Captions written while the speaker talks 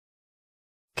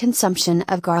consumption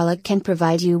of garlic can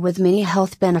provide you with many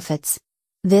health benefits.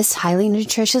 This highly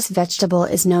nutritious vegetable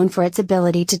is known for its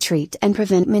ability to treat and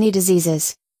prevent many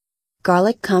diseases.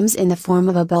 Garlic comes in the form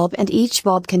of a bulb, and each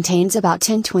bulb contains about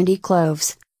 10-20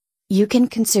 cloves. You can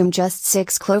consume just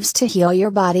 6 cloves to heal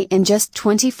your body in just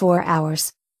 24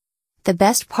 hours. The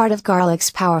best part of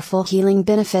garlic's powerful healing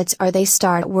benefits are they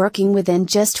start working within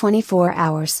just 24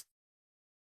 hours.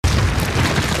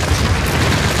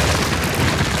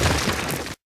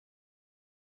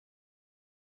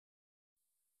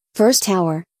 First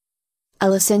hour.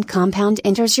 Allicin compound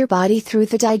enters your body through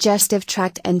the digestive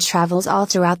tract and travels all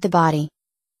throughout the body.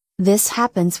 This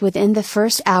happens within the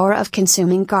first hour of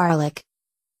consuming garlic.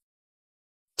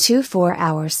 2-4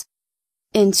 hours.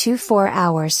 In 2-4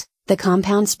 hours, the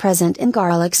compounds present in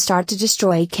garlic start to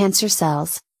destroy cancer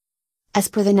cells. As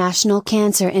per the National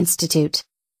Cancer Institute,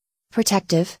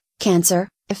 protective, cancer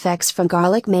effects from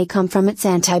garlic may come from its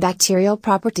antibacterial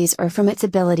properties or from its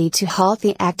ability to halt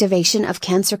the activation of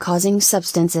cancer-causing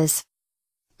substances.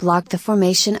 Block the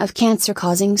formation of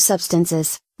cancer-causing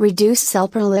substances, reduce cell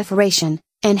proliferation,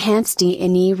 enhance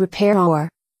DNA repair or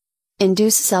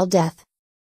induce cell death.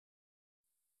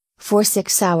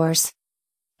 4-6 hours.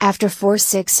 After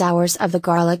 4-6 hours of the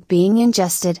garlic being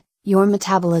ingested, your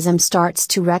metabolism starts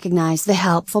to recognize the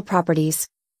helpful properties.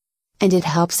 And it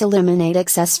helps eliminate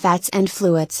excess fats and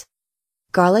fluids.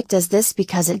 Garlic does this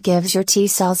because it gives your T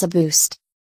cells a boost.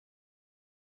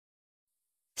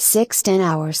 6-10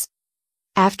 hours.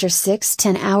 After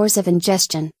 6-10 hours of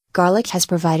ingestion, garlic has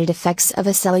provided effects of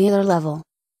a cellular level.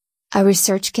 A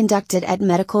research conducted at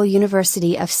Medical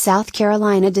University of South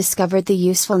Carolina discovered the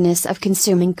usefulness of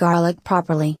consuming garlic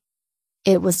properly.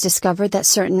 It was discovered that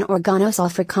certain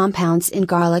organosulfur compounds in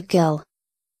garlic kill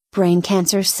brain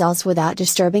cancer cells without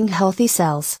disturbing healthy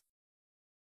cells.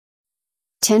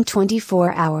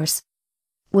 10-24 hours.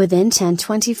 Within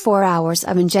 10-24 hours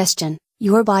of ingestion,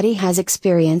 your body has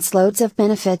experienced loads of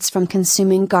benefits from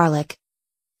consuming garlic.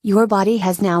 Your body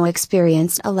has now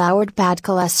experienced a lowered bad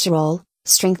cholesterol,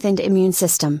 strengthened immune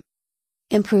system,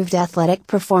 improved athletic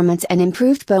performance, and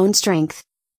improved bone strength.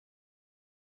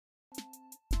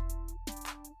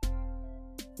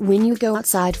 When you go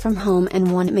outside from home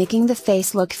and want making the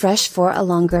face look fresh for a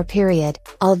longer period,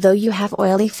 although you have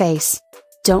oily face,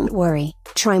 don't worry,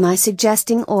 try my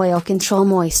suggesting Oil Control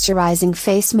Moisturizing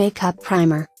Face Makeup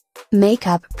Primer.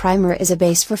 Makeup primer is a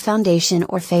base for foundation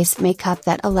or face makeup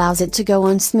that allows it to go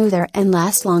on smoother and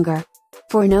last longer.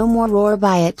 For no more or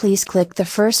buy it, please click the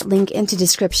first link into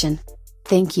description.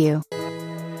 Thank you.